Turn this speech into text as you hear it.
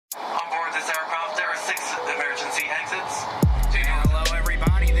Is there a prompt? There are 6 emergency exits. Hello,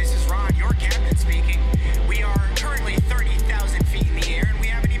 everybody. This is Rod, your captain speaking. We are currently 30,000 feet in the air, and we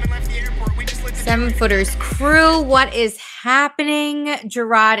haven't even left the airport. We just lit the 7 Footers crew, what is happening?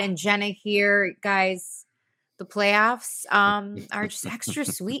 Gerard and Jenna here, guys. The playoffs are just extra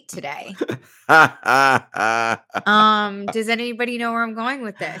sweet today. Does anybody know where I'm going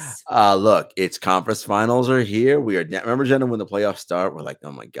with this? Look, it's conference finals are here. We are remember, Jenna, when the playoffs start, we're like,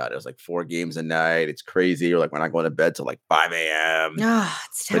 oh my god, it was like 4 games a night. It's crazy. We're like, we're not going to bed till like 5 a.m.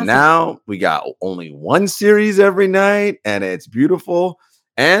 It's tough. But now we got only one series every night, and it's beautiful.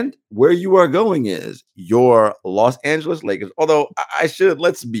 And where you are going is your Los Angeles Lakers. Although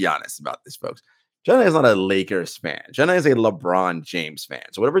let's be honest about this, folks. Jenna is not a Lakers fan. Jenna is a LeBron James fan.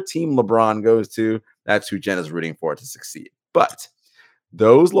 So whatever team LeBron goes to, that's who Jenna's rooting for to succeed. But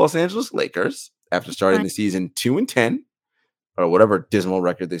those Los Angeles Lakers, after starting the season 2-10, or whatever dismal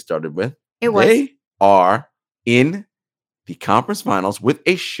record they started with, they are in the conference finals with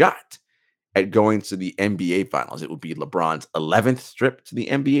a shot at going to the NBA finals. It would be LeBron's 11th trip to the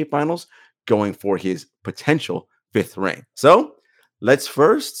NBA finals, going for his potential 5th ring. So let's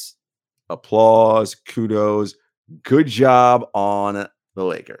first applause, kudos, good job on the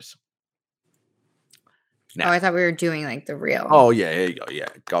Lakers. Now, I thought we were doing like the real. Oh, yeah, there you go. Yeah,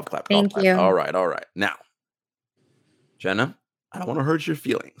 golf clap. Thank you. All right. Now, Jenna, I don't want to hurt your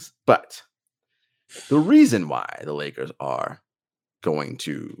feelings, but the reason why the Lakers are going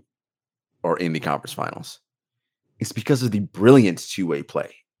to or in the conference finals is because of the brilliant two-way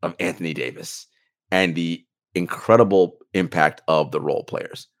play of Anthony Davis and the incredible impact of the role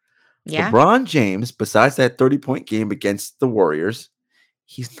players. Yeah. LeBron James, besides that 30-point game against the Warriors,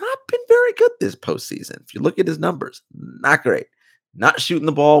 he's not been very good this postseason. If you look at his numbers, not great. Not shooting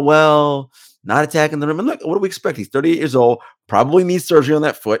the ball well, not attacking the rim. And look, what do we expect? He's 38 years old, probably needs surgery on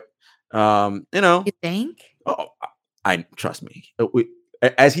that foot. You think? Oh, I trust me.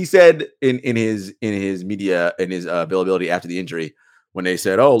 As he said in his media, in his availability after the injury, when they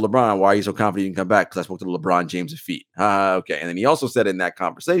said, "Oh, LeBron, why are you so confident you can come back?" Because I spoke to LeBron James' feet. Okay. And then he also said in that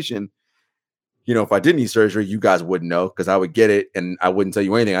conversation, if I did need surgery, you guys wouldn't know because I would get it and I wouldn't tell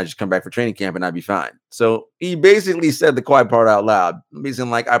you anything. I'd just come back for training camp and I'd be fine. So he basically said the quiet part out loud, meaning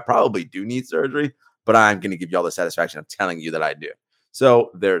like I probably do need surgery, but I'm going to give you all the satisfaction of telling you that I do.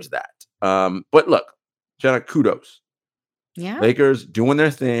 So there's that. But look, Jenna, kudos. Yeah. Lakers doing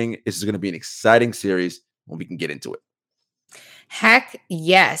their thing. This is going to be an exciting series when we can get into it. Heck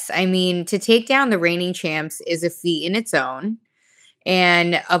yes. I mean, to take down the reigning champs is a feat in its own.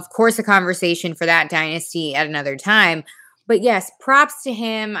 And of course, a conversation for that dynasty at another time. But yes, props to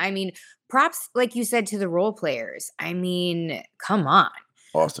him. I mean, props, like you said, to the role players. I mean, come on.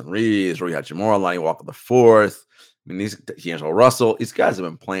 Austin Reeves, Rui Hachimura, Lonnie Walker the fourth. I mean, D'Angelo Russell, these guys have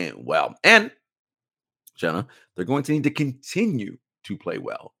been playing well. And, Jenna, they're going to need to continue to play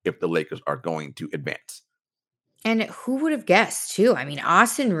well if the Lakers are going to advance. And who would have guessed, too? I mean,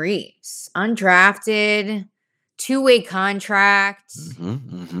 Austin Reeves, undrafted, 2-way contract.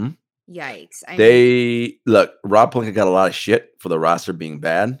 Yikes. Look, Rob Pelinka got a lot of shit for the roster being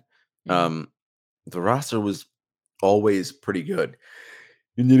bad. The roster was always pretty good.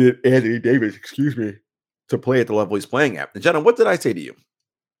 You needed Anthony Davis, to play at the level he's playing at. And Jenna, what did I say to you?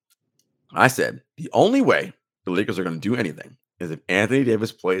 I said, the only way the Lakers are going to do anything is if Anthony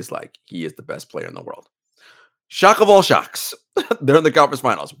Davis plays like he is the best player in the world. Shock of all shocks. They're in the conference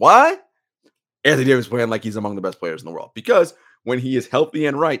finals. Why? Anthony Davis playing like he's among the best players in the world. Because when he is healthy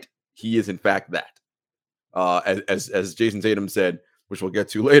and right, he is in fact that. As Jason Tatum said, which we'll get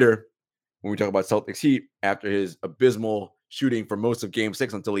to later when we talk about Celtics Heat, after his abysmal shooting for most of Game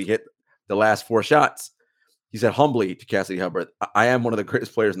 6 until he hit the last 4 shots, he said humbly to Cassidy Hubbard, I am one of the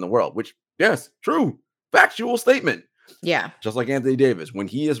greatest players in the world, which, yes, true, factual statement. Yeah. Just like Anthony Davis. When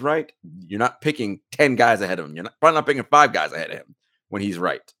he is right, you're not picking 10 guys ahead of him. You're probably not picking 5 guys ahead of him when he's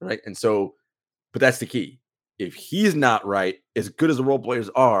right? And so, but that's the key. If he's not right, as good as the role players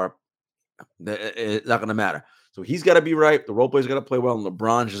are, it's not going to matter. So he's got to be right. The role players got to play well, and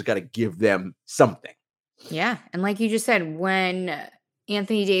LeBron's just got to give them something. Yeah. And like you just said, when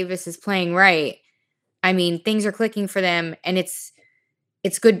Anthony Davis is playing right, I mean, things are clicking for them, and it's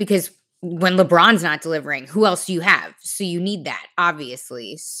good because when LeBron's not delivering, who else do you have? So you need that,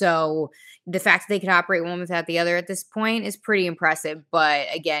 obviously. So the fact that they could operate one without the other at this point is pretty impressive. But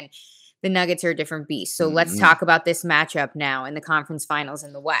again, the Nuggets are a different beast. So let's talk about this matchup now in the conference finals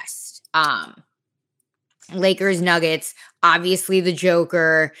in the West. Lakers, Nuggets, obviously the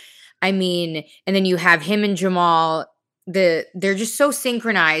Joker. I mean, and then you have him and Jamal. They're just so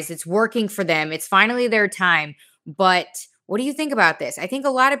synchronized. It's working for them. It's finally their time. But What do you think about this? I think a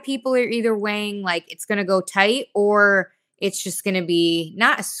lot of people are either weighing like it's going to go tight or it's just going to be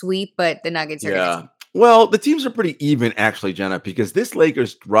not a sweep, but the Nuggets are going to. Yeah. Well, the teams are pretty even actually, Jenna, because this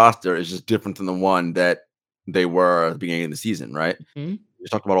Lakers roster is just different than the one that they were at the beginning of the season, right? Mhm. You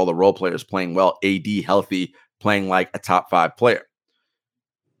talked about all the role players playing well, AD healthy, playing like a top 5 player.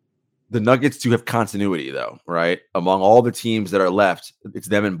 The Nuggets do have continuity, though, right? Among all the teams that are left, it's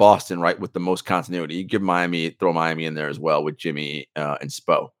them in Boston, right, with the most continuity. You give Miami, throw Miami in there as well with Jimmy and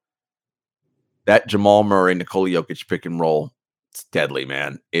Spo. That Jamal Murray, Nikola Jokic pick and roll, it's deadly,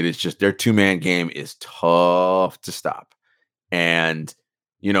 man. It is just their 2-man game is tough to stop. And,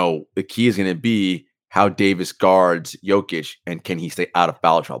 the key is going to be how Davis guards Jokic and can he stay out of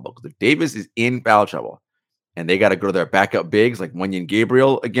foul trouble? Because if Davis is in foul trouble and they got to go to their backup bigs like Wenyen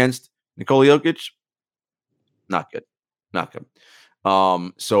Gabriel against Nikola Jokic, not good. Not good.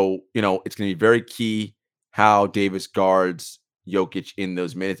 So, it's going to be very key how Davis guards Jokic in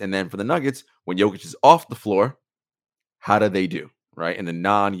those minutes. And then for the Nuggets, when Jokic is off the floor, how do they do, right? In the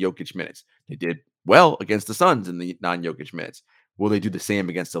non-Jokic minutes. They did well against the Suns in the non-Jokic minutes. Will they do the same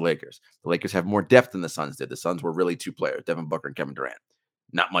against the Lakers? The Lakers have more depth than the Suns did. The Suns were really 2 players, Devin Booker and Kevin Durant.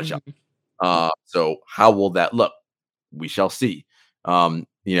 Not much else. So how will that look? We shall see.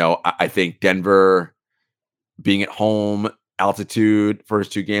 I think Denver being at home, altitude,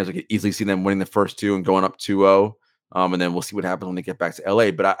 first 2 games, I could easily see them winning the first 2 and going up 2-0. And then we'll see what happens when they get back to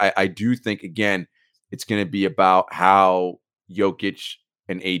LA. But I do think, again, it's going to be about how Jokic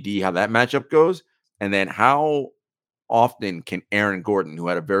and AD, how that matchup goes. And then how often can Aaron Gordon, who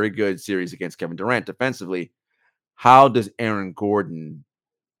had a very good series against Kevin Durant defensively, how does Aaron Gordon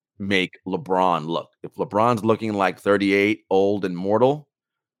make LeBron look? If LeBron's looking like 38, old and mortal,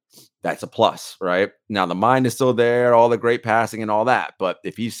 that's a plus, right? Now, the mind is still there, all the great passing and all that. But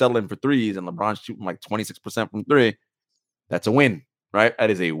if he's settling for threes and LeBron's shooting like 26% from 3, that's a win, right? That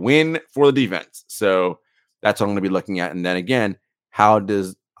is a win for the defense. So that's what I'm going to be looking at. And then again, how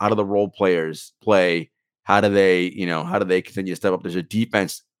do the role players play? How do they continue to step up? There's a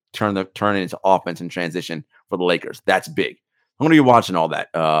defense turn it into offense and transition for the Lakers. That's big. I'm going to be watching all that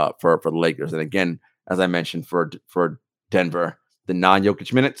for the Lakers. And again, as I mentioned, for Denver, the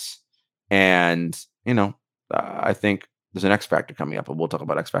non-Jokic minutes. And, I think there's an X factor coming up, but we'll talk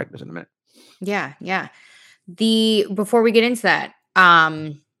about X factors in a minute. Yeah, yeah. Before we get into that,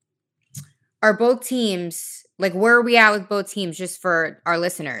 are both teams, like, where are we at with both teams, just for our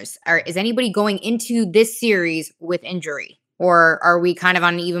listeners? Is anybody going into this series with injury, or are we kind of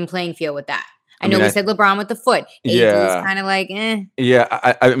on an even playing field with that? I know we said LeBron with the foot. AD is kind of like, eh. Yeah,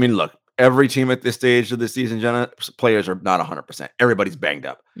 I mean, look, every team at this stage of the season, Jenna, players are not 100%. Everybody's banged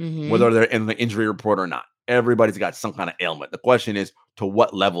up, whether they're in the injury report or not. Everybody's got some kind of ailment. The question is, to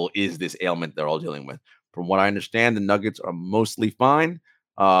what level is this ailment they're all dealing with? From what I understand, the Nuggets are mostly fine.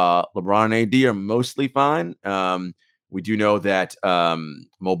 LeBron and AD are mostly fine. We do know that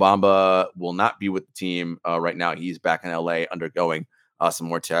Mo Bamba will not be with the team right now. He's back in LA undergoing some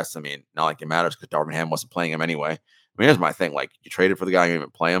more tests. I mean, not like it matters because Darvin Ham wasn't playing him anyway. I mean, here's my thing. Like, you traded for the guy, you didn't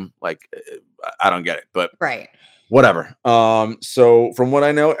even play him. Like, I don't get it, but right. Whatever. So from what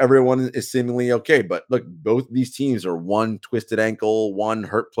I know, everyone is seemingly okay. But look, both these teams are one twisted ankle, one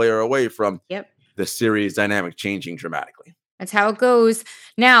hurt player away from the series dynamic changing dramatically. That's how it goes.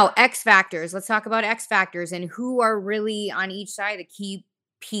 Now, X factors. Let's talk about X factors and who are really on each side the key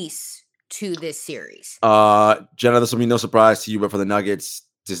piece to this series. Jenna, this will be no surprise to you, but for the Nuggets,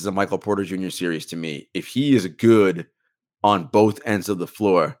 this is a Michael Porter Jr. series to me. If he is good on both ends of the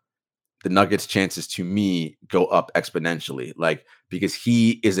floor, the Nuggets' chances to me go up exponentially, because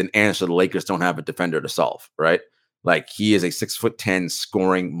he is an answer the Lakers don't have a defender to solve, right? Like, he is a 6'10"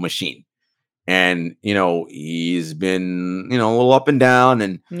 scoring machine. And, he's been, a little up and down,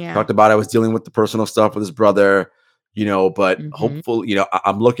 and talked about I was dealing with the personal stuff with his brother, but hopefully,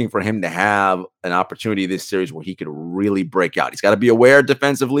 I'm looking for him to have an opportunity this series where he could really break out. He's got to be aware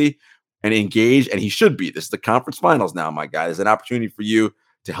defensively and engage, and he should be. This is the conference finals now, my guy. There's an opportunity for you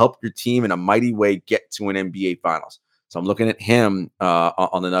to help your team in a mighty way get to an NBA finals. So I'm looking at him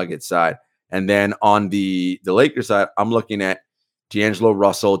on the Nuggets side. And then on the Lakers side, I'm looking at D'Angelo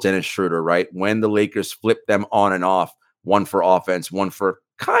Russell, Dennis Schroeder, right? When the Lakers flip them on and off, one for offense, one for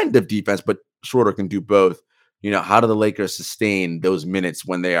kind of defense, but Schroeder can do both. How do the Lakers sustain those minutes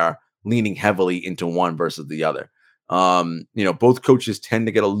when they are leaning heavily into one versus the other? Both coaches tend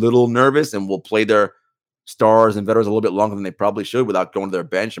to get a little nervous and will play their stars and veterans a little bit longer than they probably should without going to their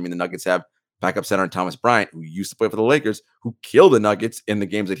bench. I mean, the Nuggets have backup center Thomas Bryant, who used to play for the Lakers, who killed the Nuggets in the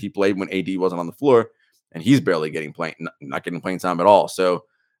games that he played when AD wasn't on the floor, and he's barely not getting playing time at all. So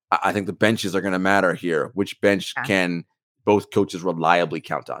I think the benches are going to matter here. Which bench can both coaches reliably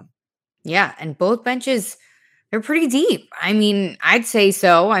count on. Yeah, and both benches, they're pretty deep. I mean, I'd say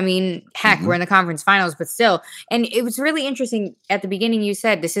so. I mean, heck, we're in the conference finals, but still. And it was really interesting at the beginning. You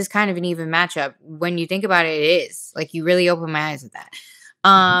said this is kind of an even matchup. When you think about it, it is. Like, you really open my eyes at that.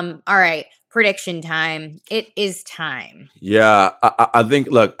 All right, prediction time. It is time. Yeah, I think.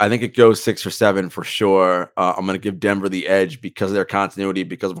 Look, I think it goes 6 or 7 for sure. I'm going to give Denver the edge because of their continuity,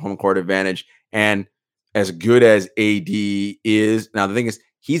 because of home court advantage, and as good as AD is. Now, the thing is,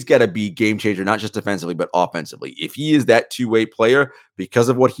 he's got to be game changer, not just defensively, but offensively. If he is that two-way player, because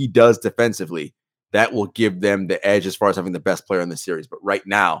of what he does defensively, that will give them the edge as far as having the best player in the series. But right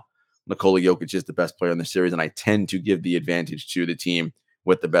now, Nikola Jokic is the best player in the series, and I tend to give the advantage to the team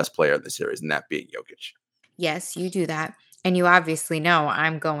with the best player in the series, and that being Jokic. Yes, you do that. And you obviously know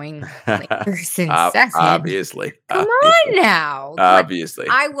I'm going Lakers in 7. Obviously. Come on now. Obviously.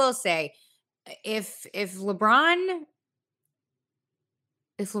 But I will say, if LeBron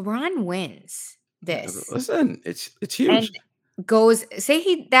wins this, listen, it's huge. And goes,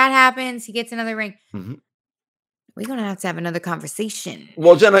 say that happens, he gets another ring. We're gonna have to have another conversation.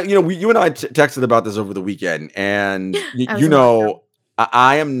 Well, Jenna, you and I texted about this over the weekend, and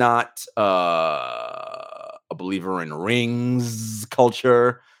I am not a believer in rings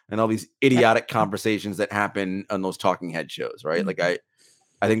culture and all these idiotic conversations that happen on those talking head shows, right? Like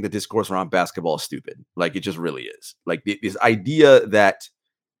I think the discourse around basketball is stupid. Like, it just really is. Like, this idea that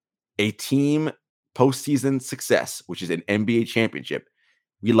a team postseason success, which is an NBA championship,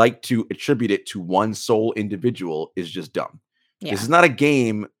 we like to attribute it to one sole individual is just dumb. Yeah. This is not a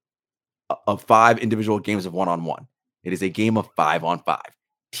game of 5 individual games of 1-on-1. It is a game of 5-on-5.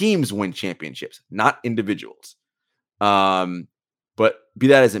 Teams win championships, not individuals. But be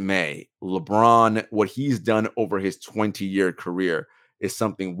that as it may, LeBron, what he's done over his 20-year career is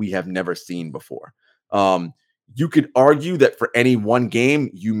something we have never seen before. You could argue that for any one game,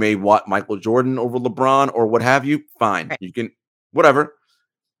 you may want Michael Jordan over LeBron or what have you. Fine. Right. You can, whatever.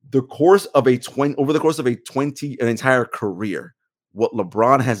 Over the course of an entire career, what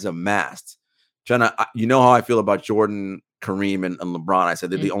LeBron has amassed. Jenna, you know how I feel about Jordan, Kareem, and LeBron. I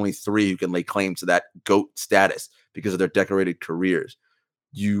said they're the only 3 who can lay claim to that GOAT status because of their decorated careers.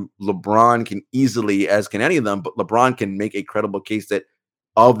 LeBron can easily, as can any of them, but LeBron can make a credible case that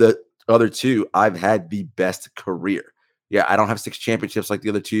of the other 2, I've had the best career. Yeah, I don't have 6 championships like the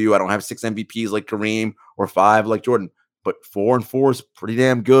other 2. I don't have 6 MVPs like Kareem or 5 like Jordan, but 4-4 is pretty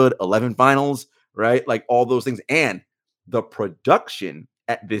damn good. 11 finals, right? Like all those things. And the production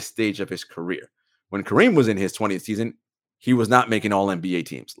at this stage of his career. When Kareem was in his 20th season, he was not making all NBA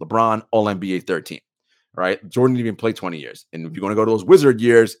teams. LeBron, all NBA 13, right? Jordan didn't even play 20 years. And if you're going to go to those Wizard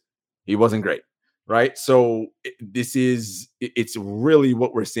years, he wasn't great, right? So it's really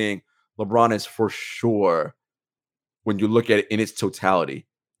what we're seeing. LeBron is for sure, when you look at it in its totality,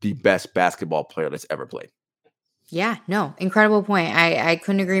 the best basketball player that's ever played. Yeah, no, incredible point. I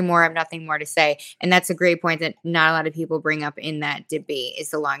couldn't agree more. I have nothing more to say. And that's a great point that not a lot of people bring up in that debate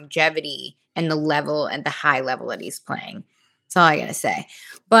is the longevity and the level and the high level that he's playing. That's all I got to say.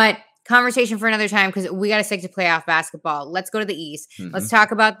 But conversation for another time because we got to stick to playoff basketball. Let's go to the East. Let's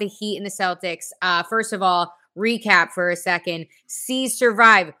talk about the Heat and the Celtics. First of all, recap for a second. C's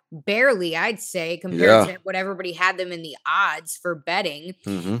survive barely, I'd say, compared to what everybody had them in the odds for betting.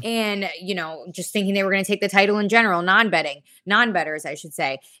 And, just thinking they were going to take the title in general, non-betters, I should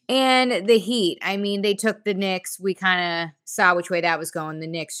say. And the Heat, I mean, they took the Knicks. We kind of saw which way that was going. The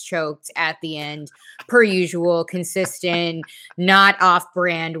Knicks choked at the end, per usual, consistent, not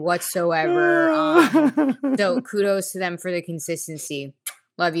off-brand whatsoever. So kudos to them for the consistency.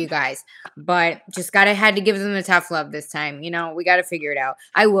 Love you guys, but just had to give them the tough love this time. We got to figure it out.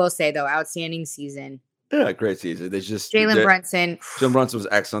 I will say though, outstanding season. Yeah, great season. Jalen Brunson. Jalen Brunson was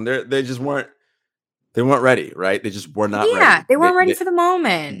excellent. They just weren't ready, right? They just were not ready. Yeah, they weren't ready for the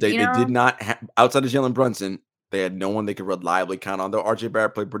moment. They did not outside of Jalen Brunson, they had no one they could reliably count on. Though RJ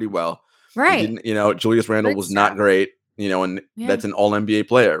Barrett played pretty well. Right. Julius Randle was not great, and that's an all NBA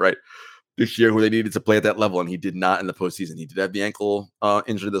player, right? This year, who they needed to play at that level, and he did not in the postseason. He did have the ankle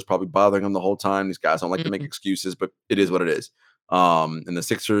injury that's probably bothering him the whole time. These guys don't like to make excuses, but it is what it is. And the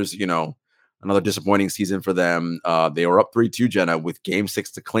Sixers, another disappointing season for them. They were up 3-2, Jenna, with Game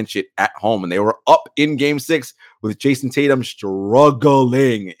 6 to clinch it at home, and they were up in Game 6 with Jason Tatum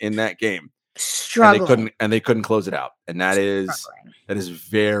struggling in that game. And they couldn't close it out, and that is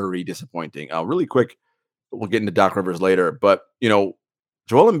very disappointing. Really quick, we'll get into Doc Rivers later, but Joel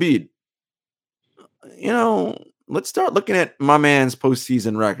Embiid. Let's start looking at my man's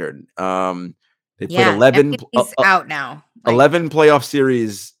postseason record. They played 11. He's out now. 11 playoff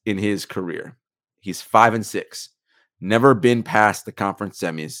series in his career. He's 5-6. never been past the conference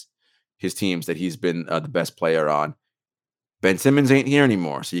semis, his teams that he's been the best player on. Ben Simmons ain't here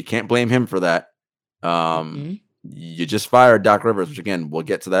anymore, so you can't blame him for that. You just fired Doc Rivers, which again, we'll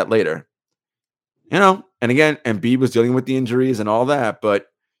get to that later. And again, Embiid was dealing with the injuries and all that, but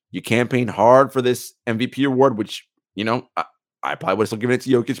you campaigned hard for this MVP award, which, I probably would have still given it to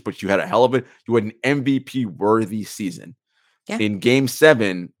Jokic, but you had a hell of it. You had an MVP worthy season. Yeah. In game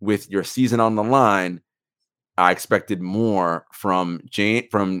 7, with your season on the line, I expected more from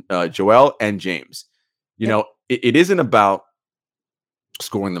Joel and James. It isn't about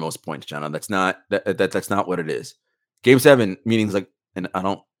scoring the most points, Jenna. That's not what it is. Game 7 meanings and I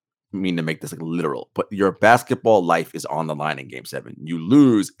don't mean to make this literal, but your basketball life is on the line in game 7. You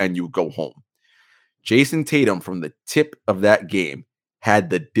lose and you go home. Jason Tatum, from the tip of that game, had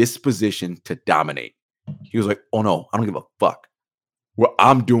the disposition to dominate. He was like, oh no, I don't give a fuck. Well,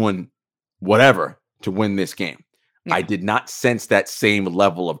 I'm doing whatever to win this game. Yeah. I did not sense that same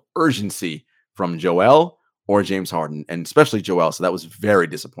level of urgency from Joel or James Harden, and especially Joel. So that was very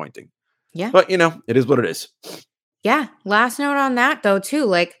disappointing. Yeah. But, it is what it is. Yeah. Last note on that, though,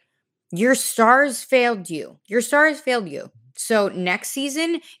 too. Your stars failed you. So next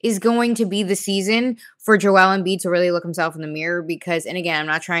season is going to be the season for Joel Embiid to really look himself in the mirror because, and again, I'm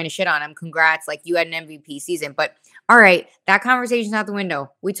not trying to shit on him. Congrats. You had an MVP season. But, all right, that conversation's out the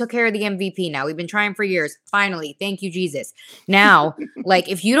window. We took care of the MVP now. We've been trying for years. Finally. Thank you, Jesus. Now,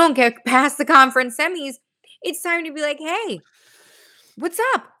 if you don't get past the conference semis, it's time to be hey, what's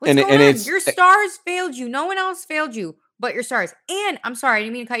up? What's going on? Your stars failed you. No one else failed you but your stars. And I'm sorry, I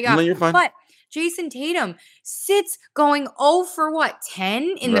didn't mean to cut you off. No, you're fine. But Jason Tatum sits going 0 for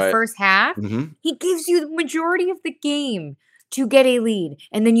 10 in the first half. Mm-hmm. He gives you the majority of the game to get a lead,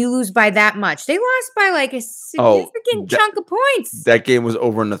 and then you lose by that much. They lost by a significant chunk of points. That game was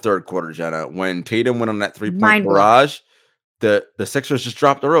over in the third quarter, Jenna. When Tatum went on that 3-point barrage, the Sixers just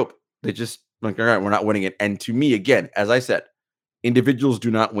dropped the rope. They just all right, we're not winning it. And to me, again, as I said, individuals do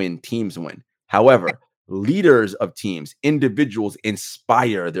not win, teams win. However, leaders of teams, individuals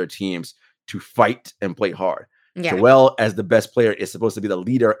inspire their teams to fight and play hard. Yeah. Joel, as the best player, is supposed to be the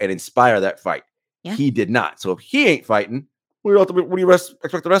leader and inspire that fight. Yeah. He did not. So if he ain't fighting, what do you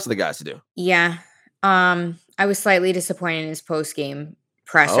expect the rest of the guys to do? Yeah. I was slightly disappointed in his post-game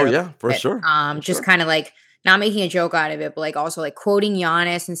presser. Oh, yeah, for sure. Just kind of not making a joke out of it, but also quoting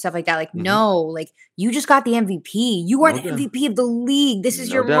Giannis and stuff like that. No, you just got the MVP. You are the MVP of the league. This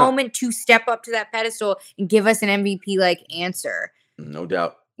is your moment to step up to that pedestal and give us an MVP answer. No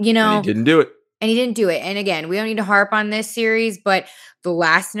doubt. And he didn't do it. And again, we don't need to harp on this series, but the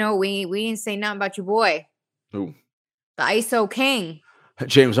last note, we didn't say nothing about your boy. Who? The ISO King.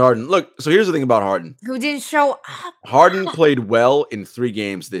 James Harden. Look, so here's the thing about Harden. Who didn't show up. Harden played well in 3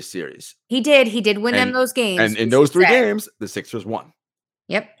 games this series. He did. He did win them those games. And in those 3 games, the Sixers won.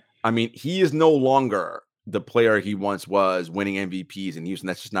 Yep. I mean, he is no longer the player he once was, winning MVPs in Houston.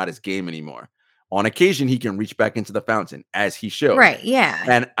 That's just not his game anymore. On occasion, he can reach back into the fountain, as he showed. Right, yeah.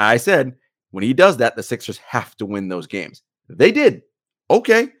 And I said, when he does that, the Sixers have to win those games. They did.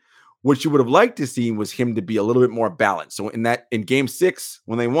 Okay. What you would have liked to see was him to be a little bit more balanced. So in game 6,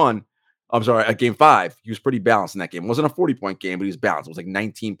 when they won, at game 5, he was pretty balanced in that game. It wasn't a 40-point game, but he was balanced. It was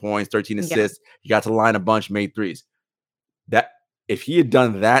 19 points, 13 assists. Yeah. He got to the line a bunch, made threes. That if he had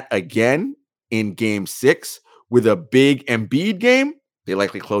done that again in game 6 with a big Embiid game, they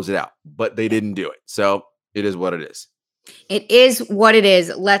likely close it out. But they didn't do it. So it is what it is. It is what it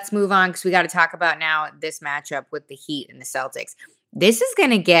is. Let's move on because we got to talk about now this matchup with the Heat and the Celtics. This is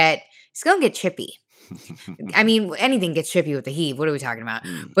going to get chippy. I mean, anything gets chippy with the Heat. What are we talking about?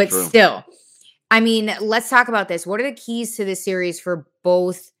 But true. Still, I mean, let's talk about this. What are the keys to this series for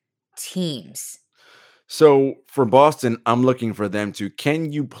both teams? So for Boston, I'm looking for them to,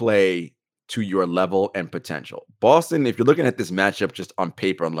 can you play to your level and potential? Boston, if you're looking at this matchup just on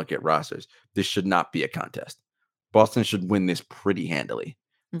paper and look at rosters, this should not be a contest. Boston should win this pretty handily.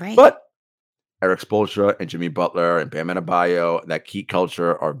 Right. But Eric Spoelstra and Jimmy Butler and Bam Adebayo, that Heat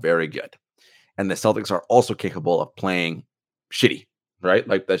culture are very good. And the Celtics are also capable of playing shitty, right?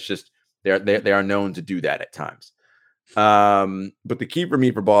 That's just, they are known to do that at times. But the key for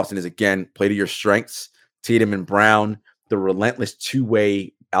me for Boston is, again, play to your strengths. Tatum and Brown, the relentless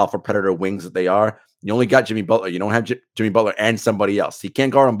 2-way alpha predator wings that they are. You only got Jimmy Butler. You don't have Jimmy Butler and somebody else. He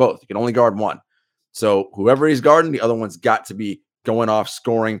can't guard them both. You can only guard one. So whoever he's guarding, the other one's got to be going off,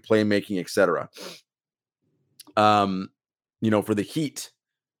 scoring, playmaking, etc. For the Heat,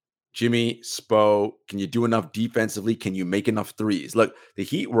 Jimmy, Spo, can you do enough defensively? Can you make enough threes? Look, the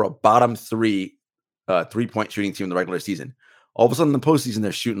Heat were a bottom 3 3-point shooting team in the regular season. All of a sudden in the postseason,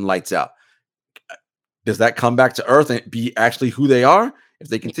 they're shooting lights out. does that come back to earth and be actually who they are? If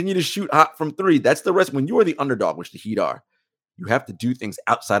they continue to shoot hot from three, that's the rest. When you are the underdog, which the Heat are, you have to do things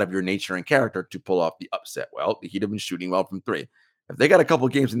outside of your nature and character to pull off the upset. Well, the Heat have been shooting well from three. If they got a couple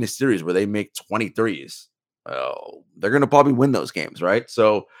of games in this series where they make 23s, well, they're going to probably win those games, right?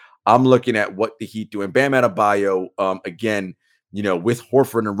 So I'm looking at what the Heat do. And Bam Adebayo, again, with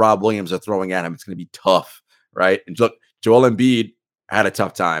Horford and Rob Williams are throwing at him, it's going to be tough, right? And look, Joel Embiid had a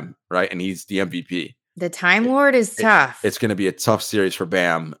tough time, right? And he's the MVP. The Time Lord is tough. It's going to be a tough series for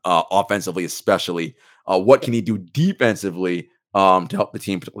Bam, offensively especially. What can he do defensively to help the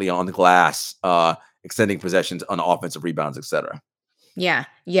team, particularly on the glass, extending possessions on offensive rebounds, etc. Yeah.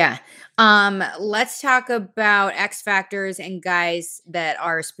 Let's talk about X factors and guys that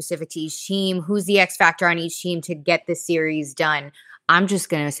are specific to each team. Who's the X factor on each team to get the series done? I'm just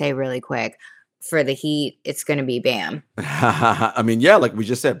going to say really quick, for the Heat, it's going to be Bam. I mean, yeah, like we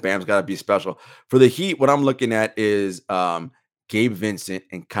just said, Bam's got to be special. For the Heat, what I'm looking at is Gabe Vincent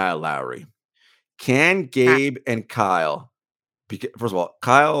and Kyle Lowry. Can Gabe and Kyle, because first of all,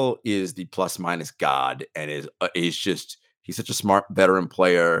 Kyle is the plus minus god and he's such a smart veteran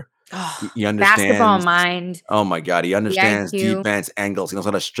player. He understands basketball mind. Oh my God. He understands defense angles. He knows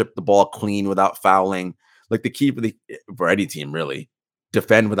how to strip the ball clean without fouling. Like the key for any team, really,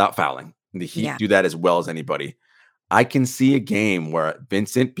 defend without fouling. And the Heat do that as well as anybody. I can see a game where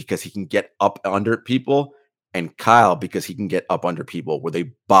Vincent, because he can get up under people, and Kyle, because he can get up under people, where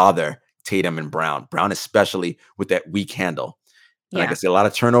they bother Tatum and Brown. Brown, especially with that weak handle. And I can see a lot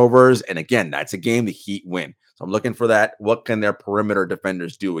of turnovers. And again, that's a game the Heat win. So I'm looking for that. What can their perimeter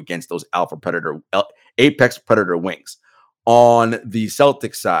defenders do against those apex predator wings? On the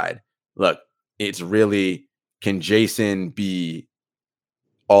Celtics side, look, it's really, can Jason be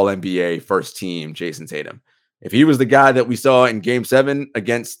All-NBA first team Jason Tatum? If he was the guy that we saw in Game 7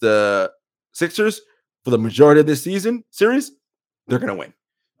 against the Sixers for the majority of this series, they're going to win.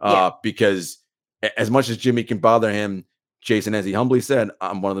 Because as much as Jimmy can bother him, Jason, as he humbly said,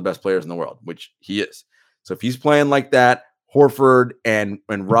 I'm one of the best players in the world, which he is. So if he's playing like that, Horford and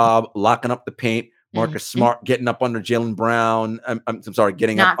Rob locking up the paint, Marcus Smart getting up under Jaylen Brown,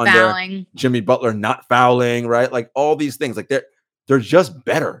 getting not up fouling. Under Jimmy Butler, not fouling, right? Like all these things, like they're just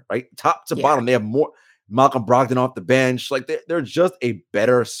better, right? Top to bottom. They have more Malcolm Brogdon off the bench. Like they're just a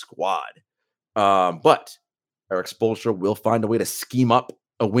better squad. But Erik Spoelstra will find a way to scheme up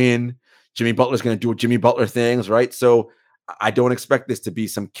a win. Jimmy Butler's going to do Jimmy Butler things, right? So I don't expect this to be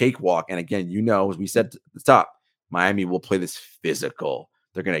some cakewalk. And again, as we said at the top, Miami will play this physical.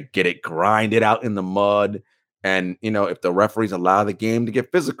 They're going to get it grinded out in the mud. And, if the referees allow the game to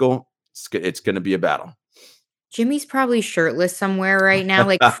get physical, it's going to be a battle. Jimmy's probably shirtless somewhere right now,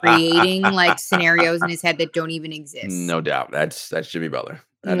 like creating like scenarios in his head that don't even exist. No doubt. That's Jimmy Butler.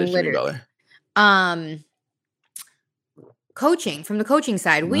 That is Jimmy Butler. Coaching, from the coaching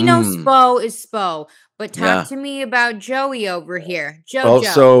side, we know Spo is Spo, but talk to me about Joey over here. Joe.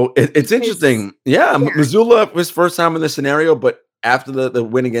 So it's interesting. Missoula, his first time in this scenario, but after the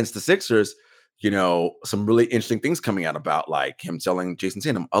win against the Sixers, some really interesting things coming out about like him telling Jason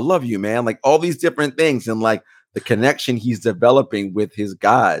Tatum, I love you, man. Like all these different things and like the connection he's developing with his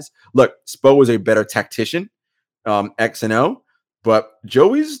guys. Look, Spo is a better tactician, X and O, but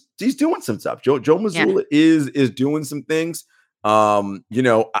he's doing some stuff. Joe Mazzulla is doing some things.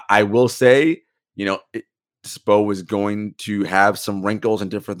 I will say, Spo is going to have some wrinkles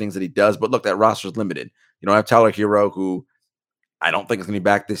and different things that he does. But look, that roster is limited. You don't have Tyler Hero, who I don't think is going to be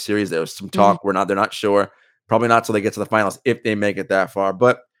back this series. There was some talk. They're not sure. Probably not till they get to the finals if they make it that far.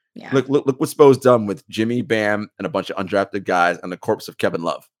 But look what Spo's done with Jimmy, Bam, and a bunch of undrafted guys and the corpse of Kevin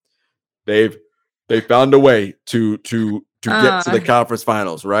Love. They found a way to get to the conference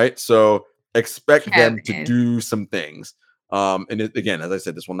finals, right? So expect them to do some things. And again, as I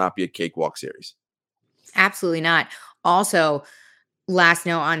said, this will not be a cakewalk series. Absolutely not. Also, last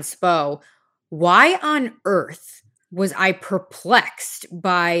note on Spo, why on earth was I perplexed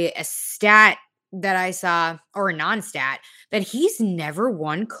by a stat that I saw, or a non-stat, that he's never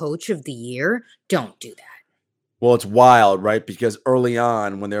won Coach of the Year? Don't do that. Well, it's wild, right? Because early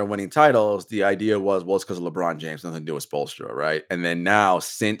on, when they were winning titles, the idea was, it's because of LeBron James, nothing to do with Spoelstra, right? And then now,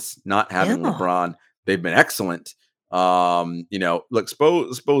 since not having LeBron, they've been excellent. Look,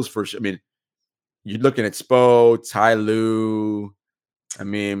 Spo's first. I mean, you're looking at Spo, Ty Lue. I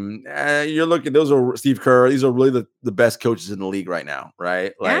mean, you're looking. Those are Steve Kerr. These are really the best coaches in the league right now,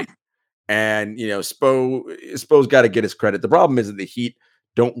 right? Like, and Spo's got to get his credit. The problem is that the Heat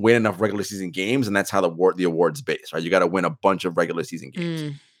don't win enough regular season games, and that's how the award's based, right? You got to win a bunch of regular season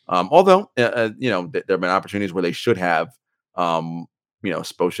games. Although, there have been opportunities where they should have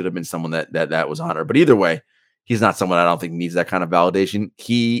Spo should have been someone that was honored. But either way, he's not someone I don't think needs that kind of validation.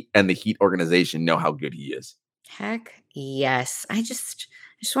 He and the Heat organization know how good he is. Heck yes. I just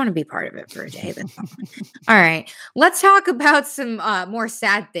want to be part of it for a day. That's all right. Let's talk about some more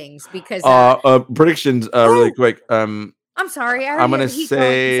sad things because predictions really quick. I'm sorry. I'm gonna Heat going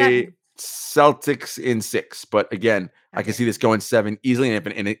say 7. Celtics in 6, but again, I can see this going 7 easily.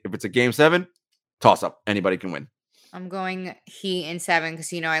 And if it's a game 7, toss up. Anybody can win. I'm going Heat in 7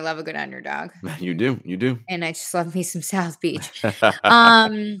 because I love a good underdog. You do. And I just love me some South Beach. You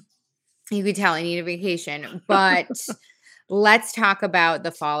could tell I need a vacation, but let's talk about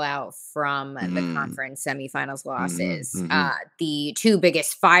the fallout from the conference semifinals losses. The two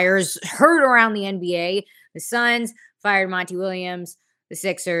biggest fires heard around the NBA. The Suns fired Monty Williams. The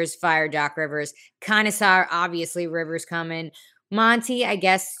Sixers fired Doc Rivers. Kind of saw, obviously, Rivers coming. Monty, I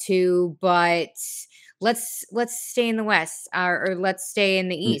guess, too, but let's stay in the West or let's stay in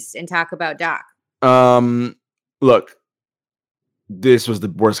the East and talk about Doc. Look, this was the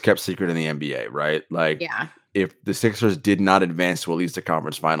worst kept secret in the NBA, right? Like, if the Sixers did not advance to at least the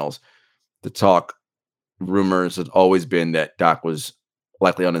conference finals, the rumors had always been that Doc was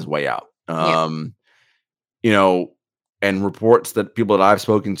likely on his way out. And reports that people that I've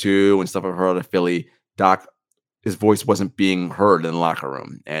spoken to and stuff I've heard of Philly, Doc, his voice wasn't being heard in the locker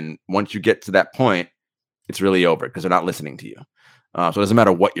room. And once you get to that point, it's really over because they're not listening to you. So it doesn't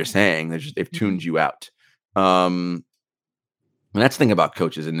matter what you're saying. They've tuned you out. And that's the thing about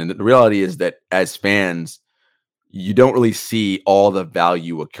coaches. And the reality is that as fans, you don't really see all the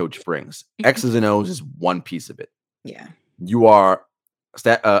value a coach brings. X's and O's is one piece of it. Yeah. You are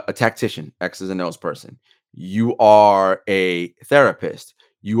a tactician, X's and O's person. You are a therapist.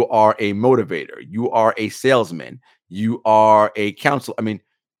 You are a motivator. You are a salesman. You are a counselor. I mean,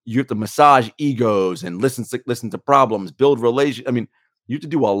 you have to massage egos and listen to problems, build relations. I mean, you have to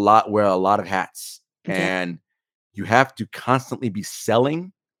do a lot, wear a lot of hats. Okay. And you have to constantly be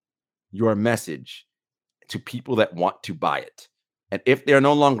selling your message to people that want to buy it. And if they're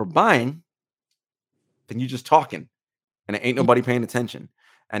no longer buying, then you're just talking and ain't nobody paying attention.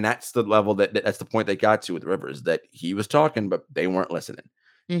 And that's the level that's the point they got to with Rivers, that he was talking, but they weren't listening.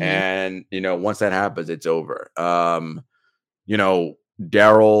 And, once that happens, it's over. Daryl,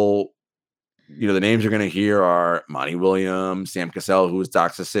 the names you're going to hear are Monty Williams, Sam Cassell, who was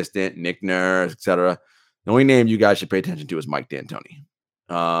Doc's assistant, Nick Nurse, etc. The only name you guys should pay attention to is Mike D'Antoni.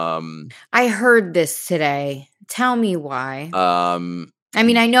 I heard this today. Tell me why. I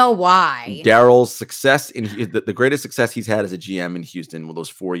mean, I know why. Daryl's success the greatest success he's had as a GM in Houston were those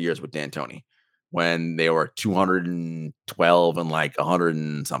 4 years with D'Antoni, when they were 212 and like 100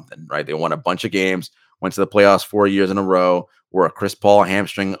 and something, right? They won a bunch of games, went to the playoffs 4 years in a row, were a Chris Paul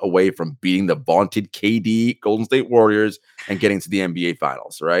hamstring away from beating the vaunted KD Golden State Warriors and getting to the NBA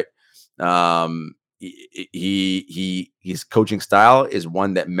Finals, right? His coaching style is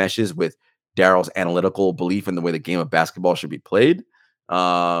one that meshes with Daryl's analytical belief in the way the game of basketball should be played.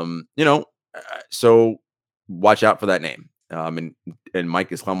 So watch out for that name. And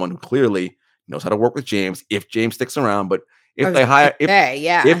Mike is someone who clearly knows how to work with James if James sticks around. But if they hire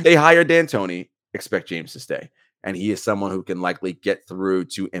D'Antoni, expect James to stay. And he is someone who can likely get through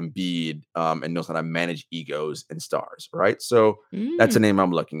to Embiid and knows how to manage egos and stars, right? So that's a name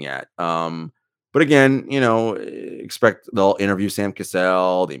I'm looking at. But again, expect they'll interview Sam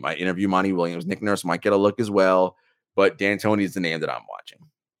Cassell. They might interview Monty Williams. Nick Nurse might get a look as well. But D'Antoni is the name that I'm watching.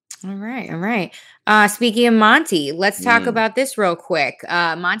 All right. Speaking of Monty, let's talk about this real quick.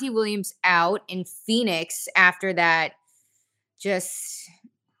 Monty Williams out in Phoenix after that just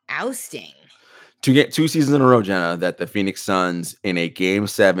ousting. To get 2 seasons in a row, Jenna, that the Phoenix Suns in a game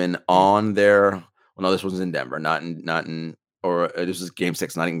 7 on their, well, no, this was in Denver, this was game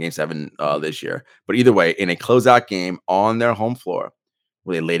 6, not in game 7 this year. But either way, in a closeout game on their home floor,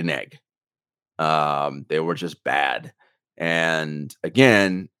 where they laid an egg. They were just bad. And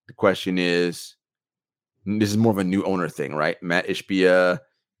again, the question is, this is more of a new owner thing, right? Matt Ishbia,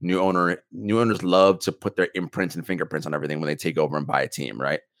 new owners love to put their imprints and fingerprints on everything when they take over and buy a team,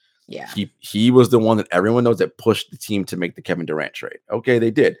 right? Yeah. He was the one that everyone knows that pushed the team to make the Kevin Durant trade. Okay,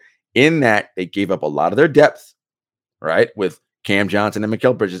 they did. In that, they gave up a lot of their depth, right? With Cam Johnson and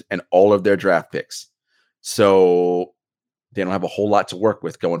Mikal Bridges and all of their draft picks. So they don't have a whole lot to work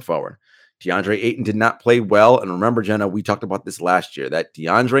with going forward. DeAndre Ayton did not play well. And remember, Jenna, we talked about this last year, that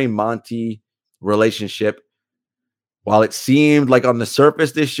DeAndre-Monty relationship, while it seemed like on the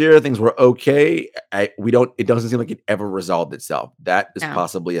surface this year, things were okay, it doesn't seem like it ever resolved itself. That is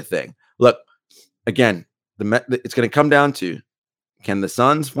possibly a thing. Look, again, it's going to come down to, can the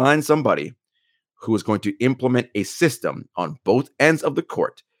Suns find somebody who is going to implement a system on both ends of the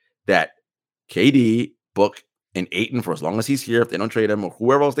court that KD, Book, and Ayton, for as long as he's here, if they don't trade him or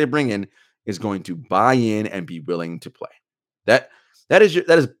whoever else they bring in, is going to buy in and be willing to play. That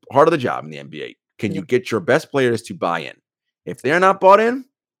is part of the job in the NBA. Can you get your best players to buy in? If they're not bought in,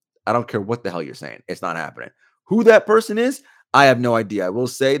 I don't care what the hell you're saying. It's not happening. Who that person is, I have no idea. I will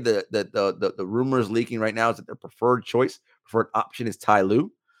say that the rumors leaking right now is that their preferred option is Ty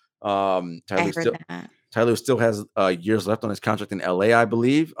Lue. Ty Lue still has years left on his contract in LA, I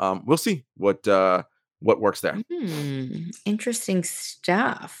believe. We'll see what works there. Interesting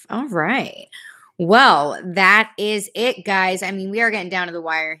stuff. All right. Well, that is it, guys. I mean, we are getting down to the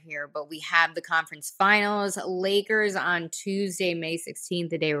wire here, but we have the conference finals. Lakers on Tuesday, May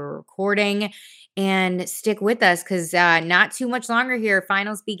 16th, the day we're recording. And stick with us because not too much longer here.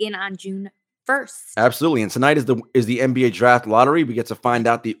 Finals begin on June 1st. Absolutely. And tonight is the NBA draft lottery. We get to find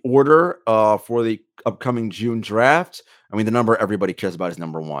out the order for the upcoming June draft. I mean, the number everybody cares about is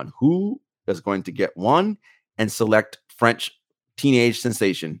number 1. Who is going to get 1 and select French teenage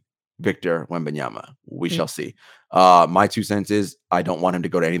sensation Victor Wembanyama? We shall see. My 2 cents is I don't want him to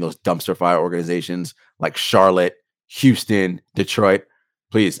go to any of those dumpster fire organizations like Charlotte, Houston, Detroit.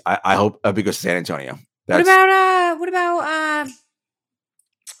 Please, I hope he goes to San Antonio.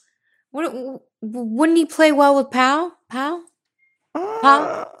 Wouldn't he play well with Pau?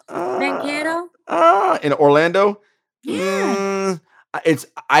 Banchero? In Orlando? Yeah. Yes.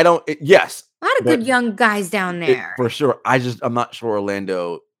 A lot of good young guys down there. For sure. I'm not sure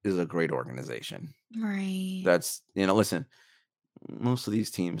Orlando is a great organization. Right. That's, listen, most of these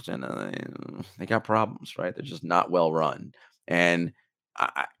teams, Jenna, they got problems, right? They're just not well run. And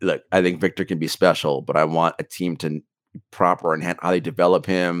I think Victor can be special, but I want a team to be proper and how they develop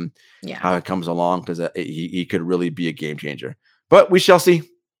him, how it comes along, because he could really be a game changer. But we shall see.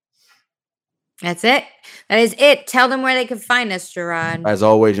 That's it. That is it. Tell them where they can find us, Gerard. As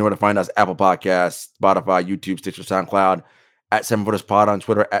always, you know where to find us: Apple Podcasts, Spotify, YouTube, Stitcher, SoundCloud, at 7footers Pod on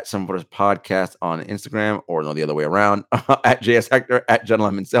Twitter, at 7footers Podcast on Instagram, or no, the other way around, at JS Hector, at Jenna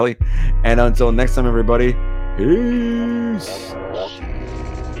Lemoncelli. And until next time, everybody, peace.